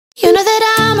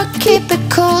keep it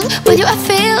cool. With you I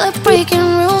feel like breaking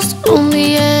rules. On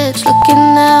the edge,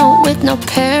 looking out with no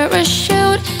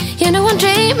parachute. You know I'm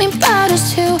dreaming about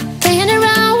us too, playing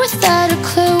around without a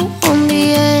clue. On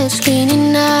the edge,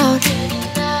 leaning out.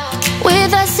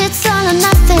 With us it's all or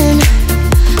nothing.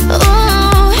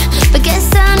 Ooh, but guess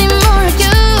I need more of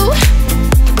you.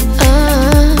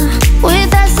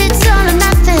 With us it's all or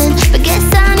nothing, but guess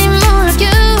I need more of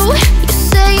you. You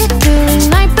say it during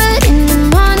night, but in the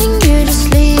morning you just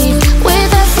leave.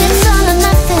 With us it's all or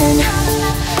nothing.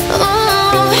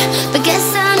 Ooh, but guess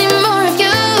I need more of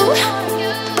you.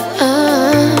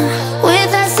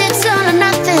 With us it's all or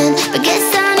nothing, but guess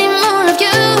I need more of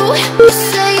you. You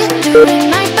say it during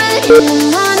night, but in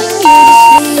the morning you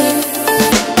just leave.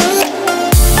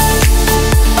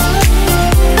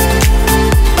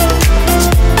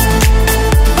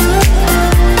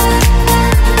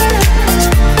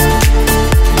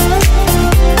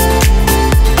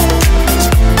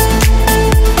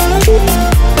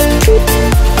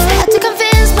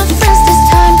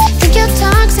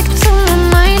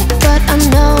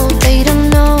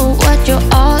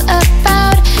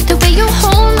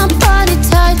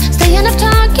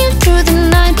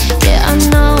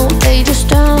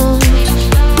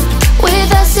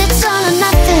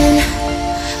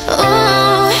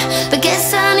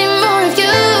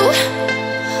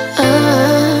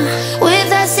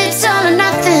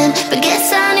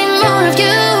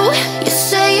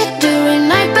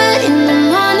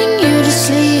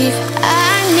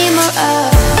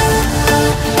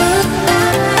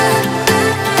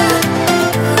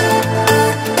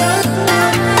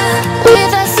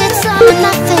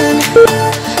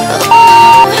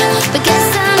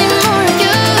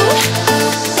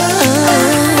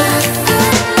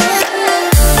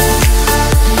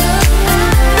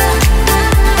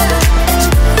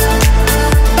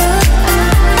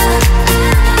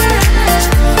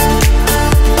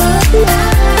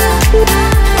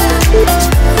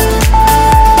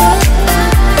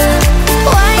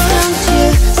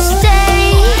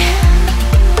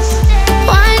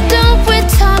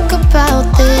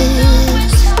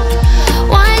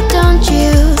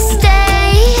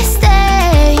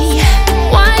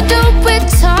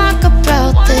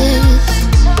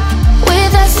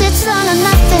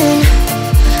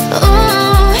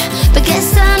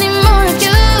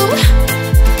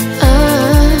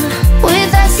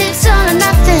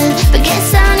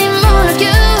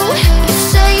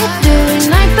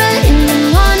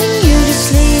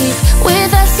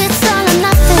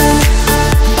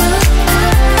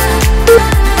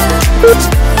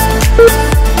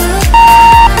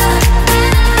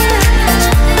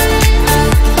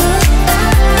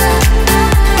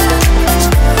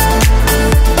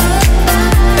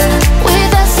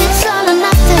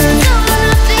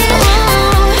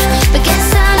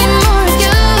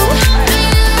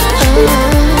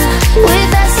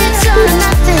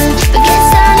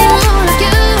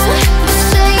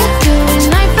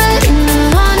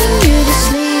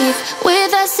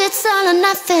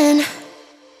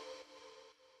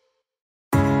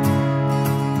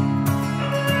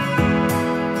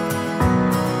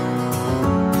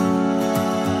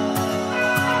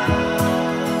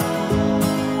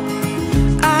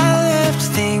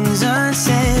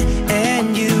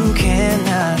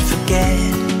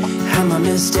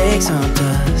 Mistakes haunt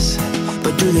us,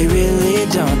 but do they really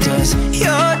daunt us?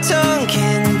 Your tongue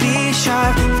can be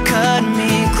sharp, cut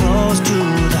me close to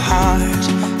the heart,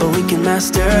 but we can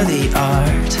master the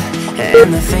art.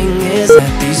 And the thing is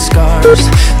that these scars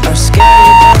are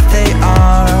scary, but they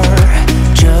are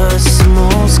just some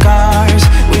old scars.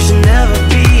 We should never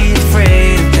be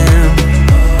afraid of them.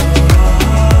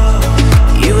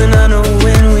 You and I know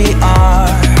when we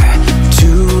are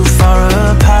too far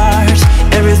apart,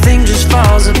 everything just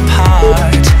falls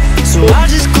apart. So I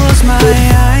just close my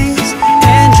eyes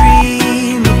and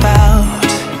dream about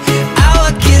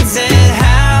our kids and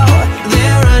how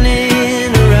they're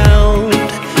running around.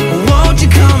 Won't you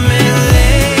come and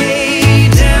lay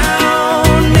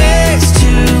down next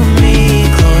to me?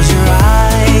 Close your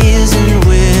eyes and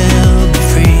we'll be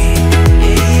free.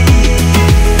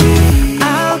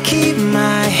 I'll keep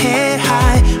my head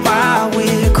high while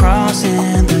we're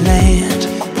crossing the land.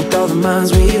 With all the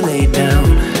minds we lay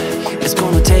down, it's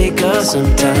gonna take us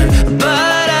some time, but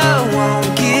I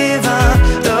won't give up,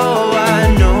 though I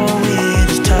know it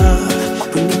is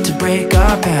tough. We need to break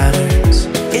our patterns.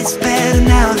 It's better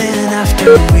now than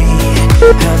after we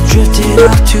have drifted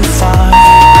up too far.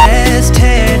 Let's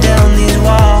tear down these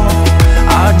walls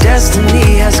our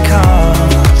destiny has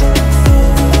called.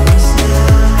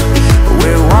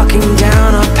 We're walking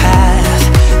down a path,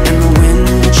 and the wind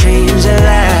will change at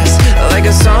last, like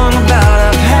a song about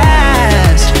our past.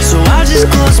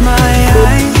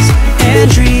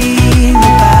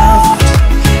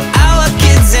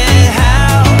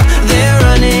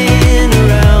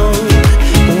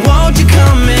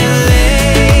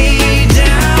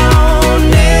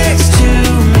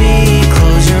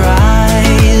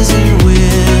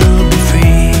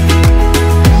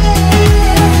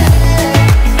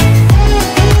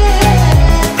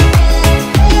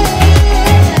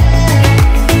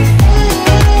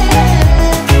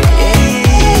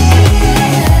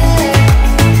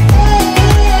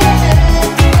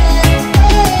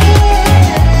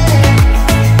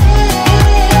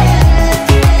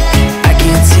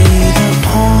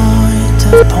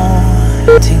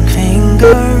 pointing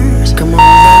fingers. Come on,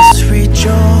 let's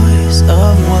rejoice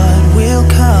of what will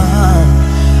come.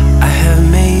 I have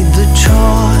made the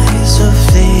choice of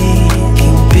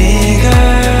thinking bigger.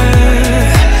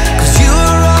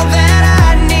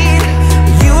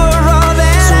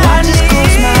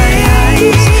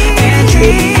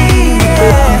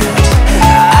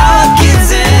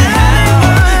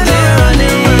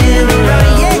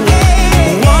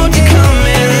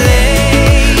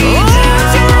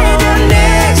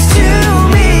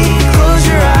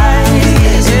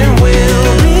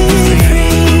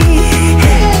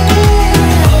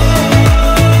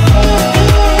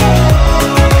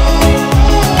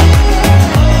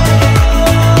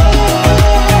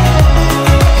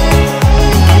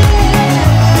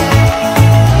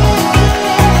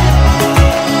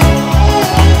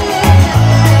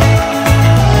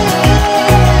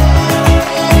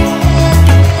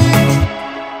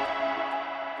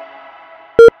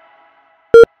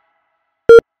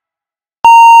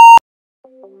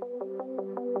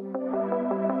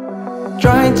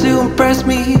 Trying to impress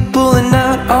me, pulling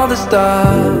out all the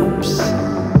stops,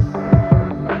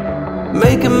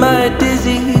 making my head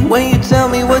dizzy when you tell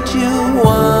me what you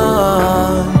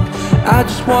want. I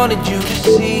just wanted you to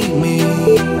see me,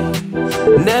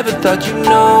 never thought you'd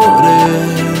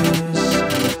notice.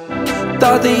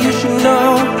 Thought that you should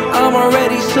know I'm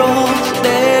already sold, so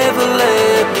never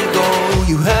let me go.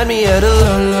 You had me at a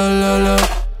la la la la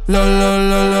la la la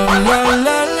la la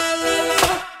la.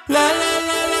 La la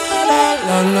la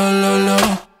la la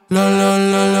la la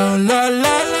la la la la.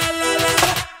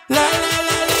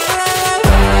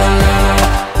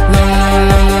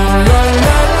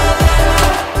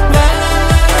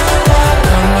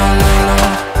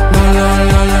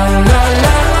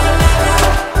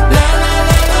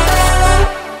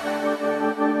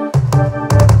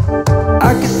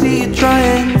 I can see you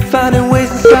trying, finding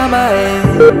ways inside my head.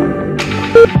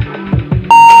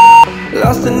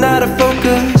 Lost and out of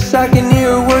focus, I can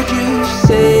hear a word you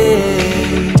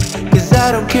say. Cause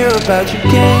I don't care about your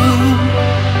game,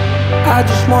 I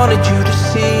just wanted you to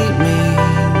see me.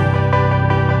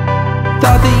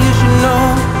 Thought that you should know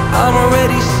I'm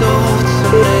already sold, so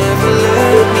never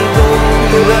let me go.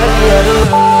 You got me at a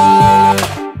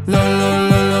la la la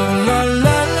la la la la.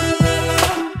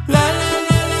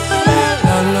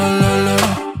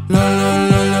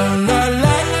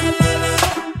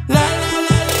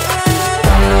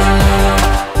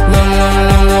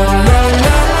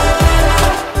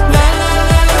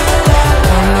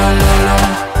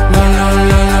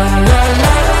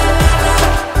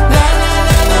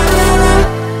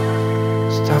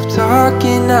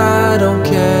 I don't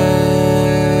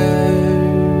care.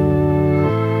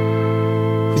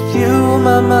 With you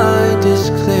my mind is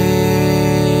clear.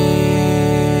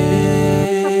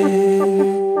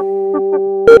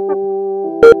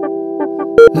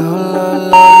 La la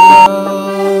la la.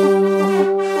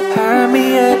 Have me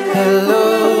at hello.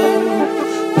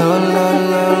 La la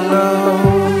la la.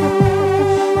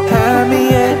 Have me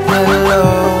at hello.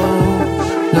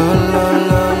 La la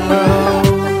la la.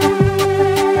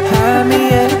 Have me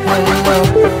at hello.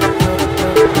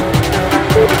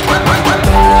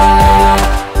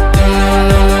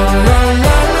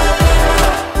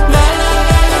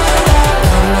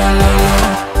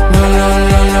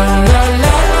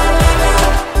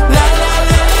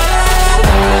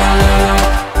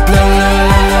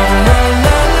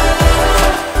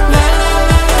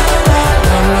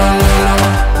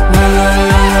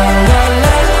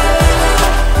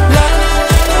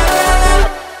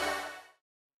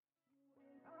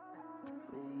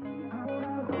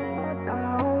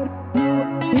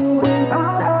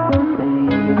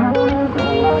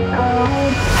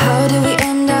 How did we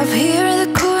end up here in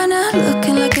the corner,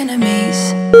 looking like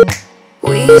enemies?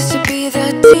 We used to be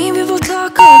the team people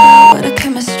talk about, what a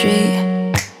chemistry.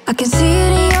 I can see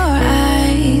it in your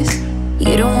eyes.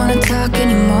 You don't wanna talk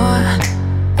anymore.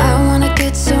 I wanna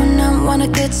get so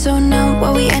numb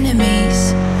while we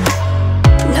enemies.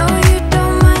 No, you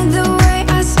don't mind the way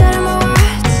I stutter my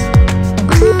words.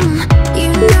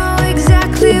 You know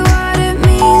exactly what it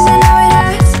means and how it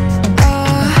hurts.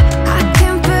 Oh, I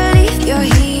can't believe you're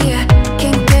here.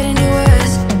 Can't get any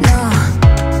worse. No,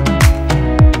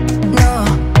 no.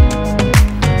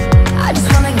 I just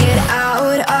wanna get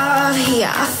out of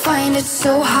here. I find it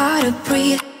so hard to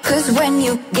breathe. Cause when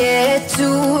you get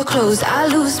too close, I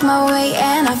lose my way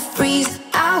and I freeze.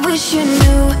 I wish you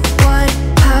knew what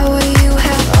power you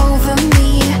have over me,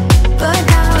 but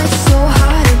now it's so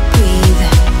hard to breathe.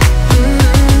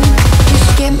 Just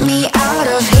get me out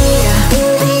of here.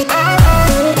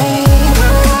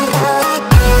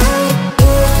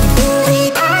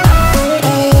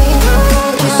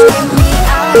 Just get me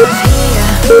out.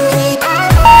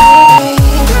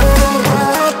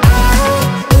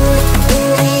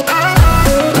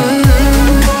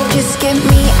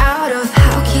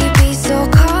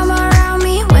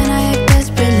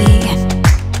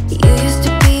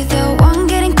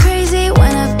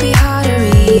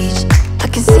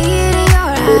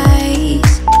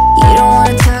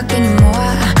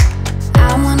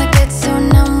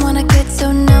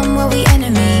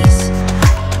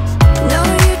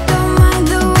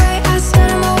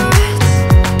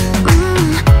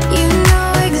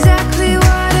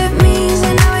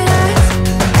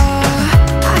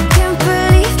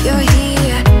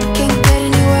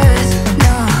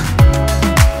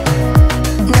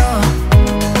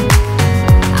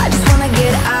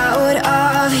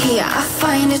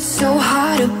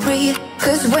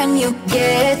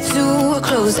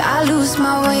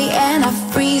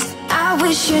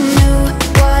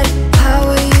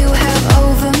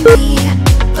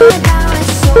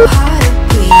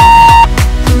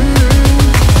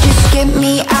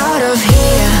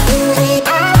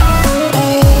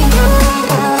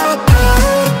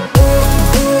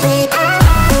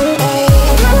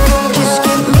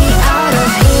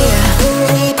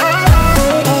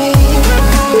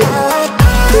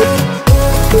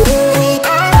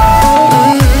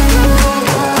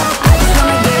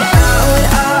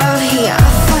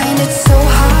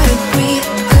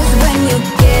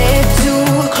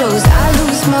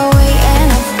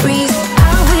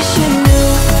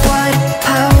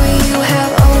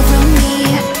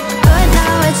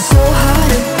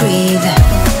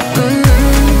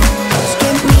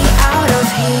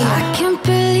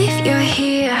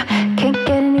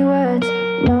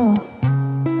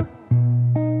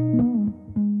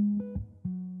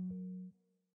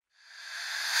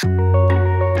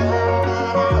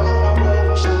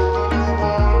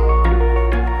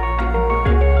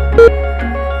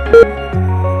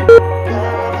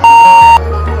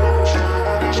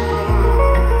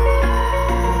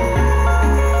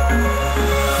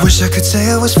 Wish I could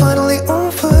say I was finally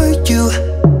over you,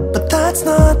 but that's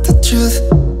not the truth.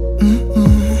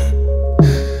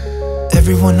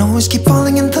 Everyone always keep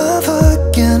falling in love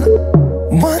again.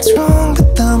 What's wrong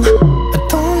with them? I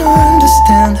don't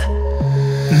understand.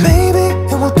 Maybe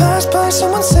it will pass by,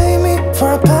 someone save me.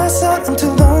 Before I pass out, I'm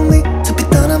too lonely to be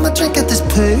done, I'ma drink at this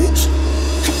pace.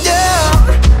 Yeah.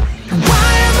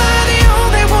 Why am I the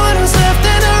only one who's left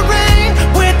in the rain,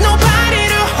 with nobody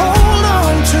to hold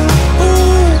on to?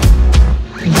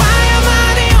 Why am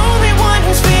I the only one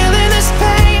who's feeling this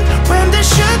pain, when there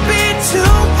should be two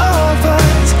of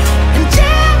us? And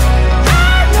yeah,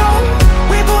 I know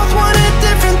we both wanted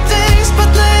different things, but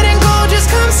letting go just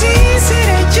comes easy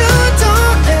and you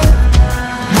don't.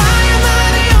 Why am I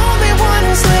the only one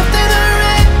who's left in the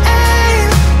rain?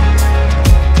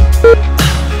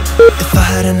 If I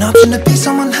had an option to be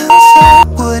someone else, I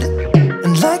would,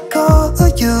 and let go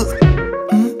of you.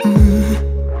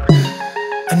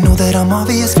 I know that I'm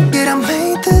obvious, that I'm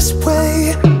made this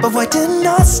way, but why didn't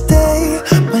I stay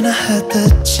when I had the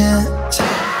chance?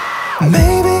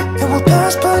 Maybe it will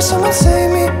pass by, someone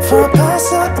save me. Before I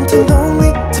pass out, I'm too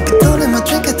lonely to be done in my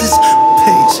drink at this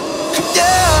pace.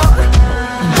 Yeah.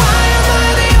 Why am I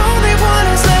the only one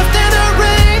who's left in the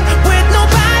rain, with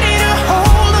nobody to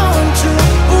hold on to?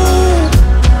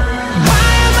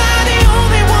 Why am I the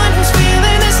only one who's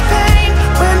feeling this pain,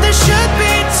 when there should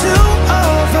be two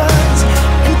of us?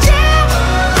 And yeah,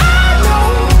 I know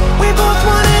we both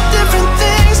wanted different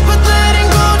things, but letting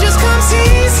go just comes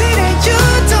easy and you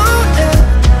don't.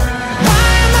 Why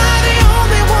am I the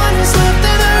only one who's left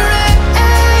in the rain?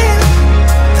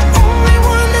 The only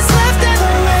one that's left in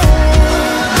the rain.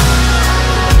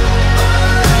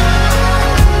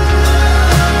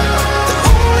 The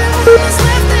only one that's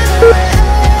left in the rain.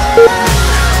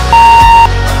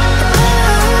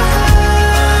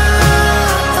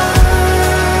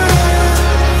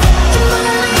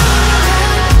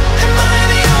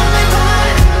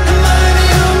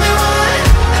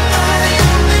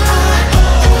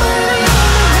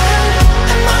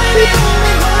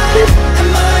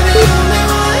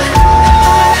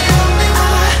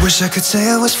 Wish I could say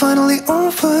I was finally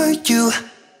over you,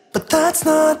 but that's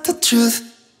not the truth.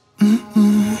 Why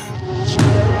am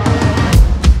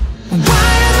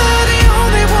I the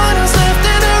only one who's left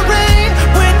in the rain,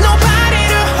 with nobody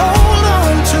to hold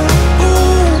on to?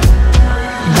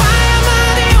 Why am I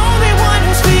the only one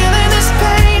who's feeling this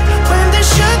pain, when there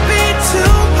should be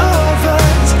two of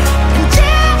us? And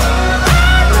yeah,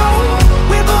 I know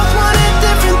we both wanted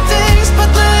different things, but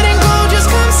letting go just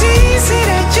comes easy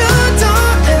and you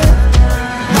don't.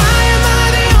 Why am I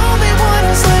the only one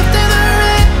who's left in the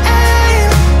rain?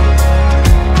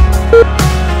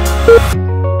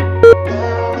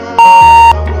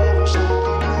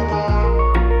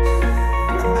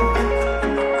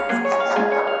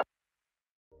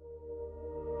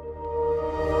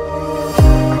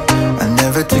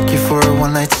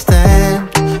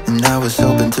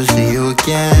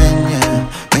 again,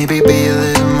 yeah. Maybe be a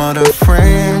little more than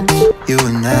friends, you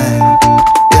and I,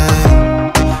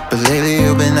 yeah. But lately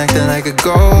you've been acting like a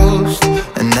ghost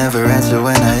and never answer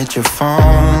when I hit your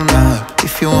phone up.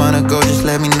 If you wanna go, just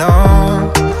let me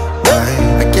know.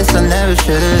 I guess I never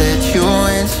should've let you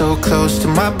in so close to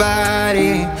my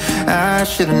body. I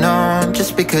should've known,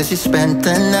 just because you spent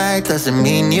the night doesn't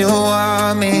mean you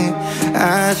want me.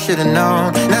 I should've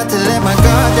known not to let my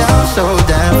guard down so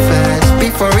damn fast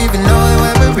before even knowing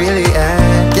where we're really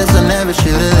at. Guess I never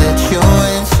should've let you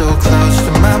in so close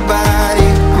to my body,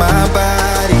 my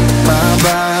body, my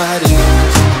body.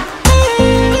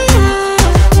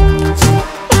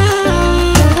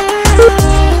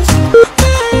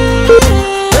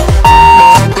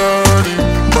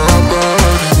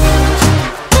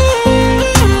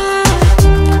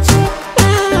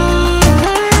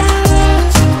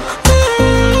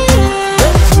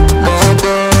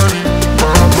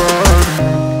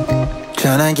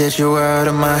 Tryna get you out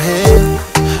of my head.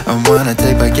 I wanna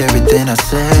take back everything I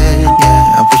said,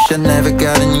 yeah. I wish I never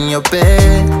got in your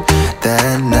bed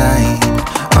that night.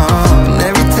 And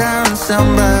every time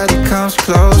somebody comes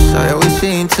close, I always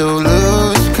seem to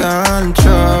lose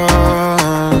control.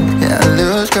 Yeah, I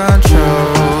lose control.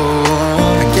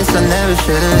 I guess I never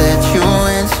should've let you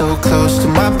in so close to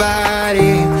my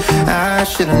body. I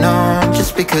should've known,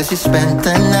 just because you spent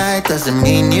the night doesn't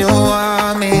mean you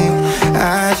want me.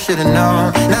 I should've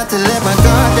known not to let my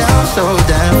guard down so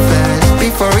damn fast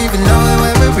before even knowing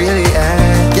where we're really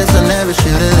at. Guess I never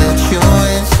should've let you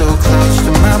in so close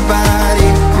to my body,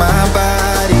 my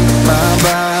body, my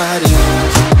body.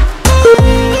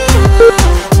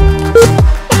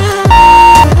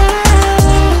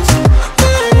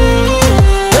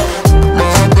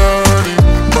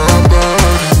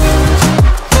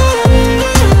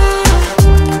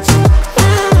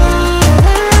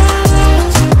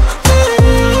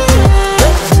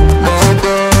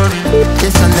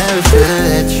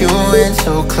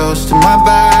 Close to my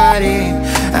body,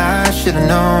 I should've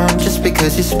known, just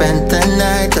because you spent the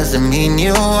night doesn't mean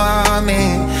you want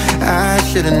me. I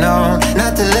should've known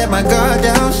not to let my guard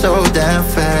down so damn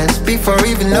fast before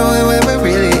even knowing where we're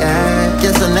really at.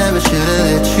 Guess I never should've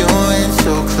let you in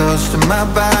so close to my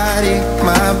body,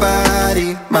 my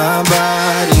body, my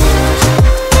body.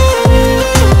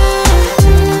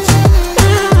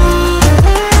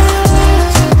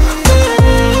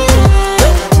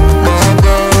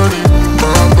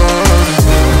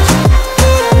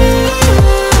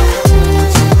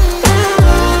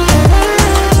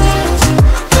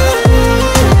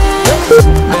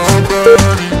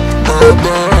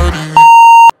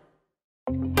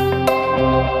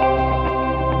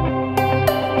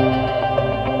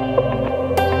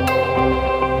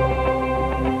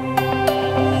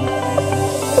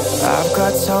 I've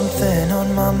got something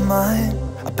on my mind.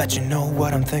 I bet you know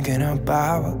what I'm thinking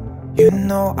about. You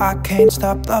know I can't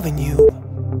stop loving you.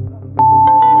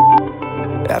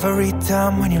 Every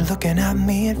time when you're looking at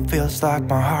me, it feels like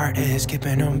my heart is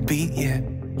skipping a beat, yeah.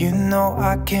 You know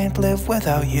I can't live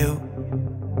without you.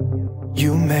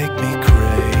 You make me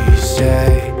crazy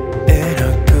in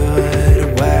a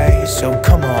good way. So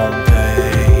come on,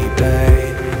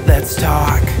 baby, let's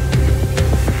talk.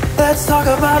 Let's talk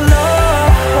about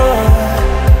love,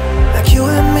 like you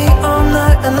and me all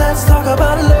night. And let's talk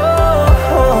about love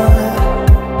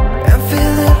and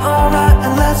feeling alright.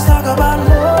 And let's talk about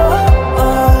love.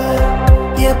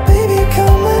 Yeah, baby,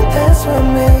 come and dance with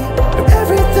me. You're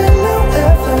everything I'll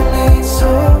ever need. So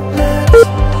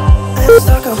let's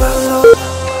talk about love.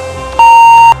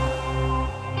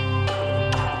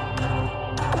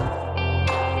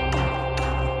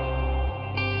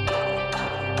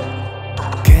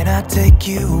 Can I take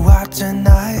you out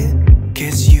tonight?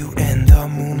 Kiss you in the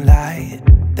moonlight.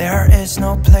 There is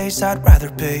no place I'd rather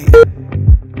be.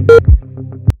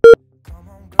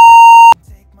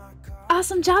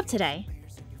 Awesome job today!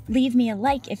 Leave me a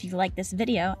like if you liked this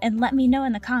video and let me know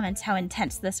in the comments how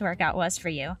intense this workout was for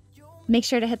you. Make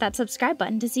sure to hit that subscribe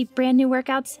button to see brand new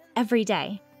workouts every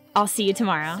day. I'll see you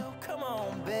tomorrow. So come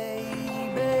on,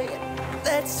 baby,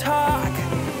 let's talk.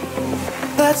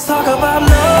 Let's talk about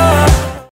love.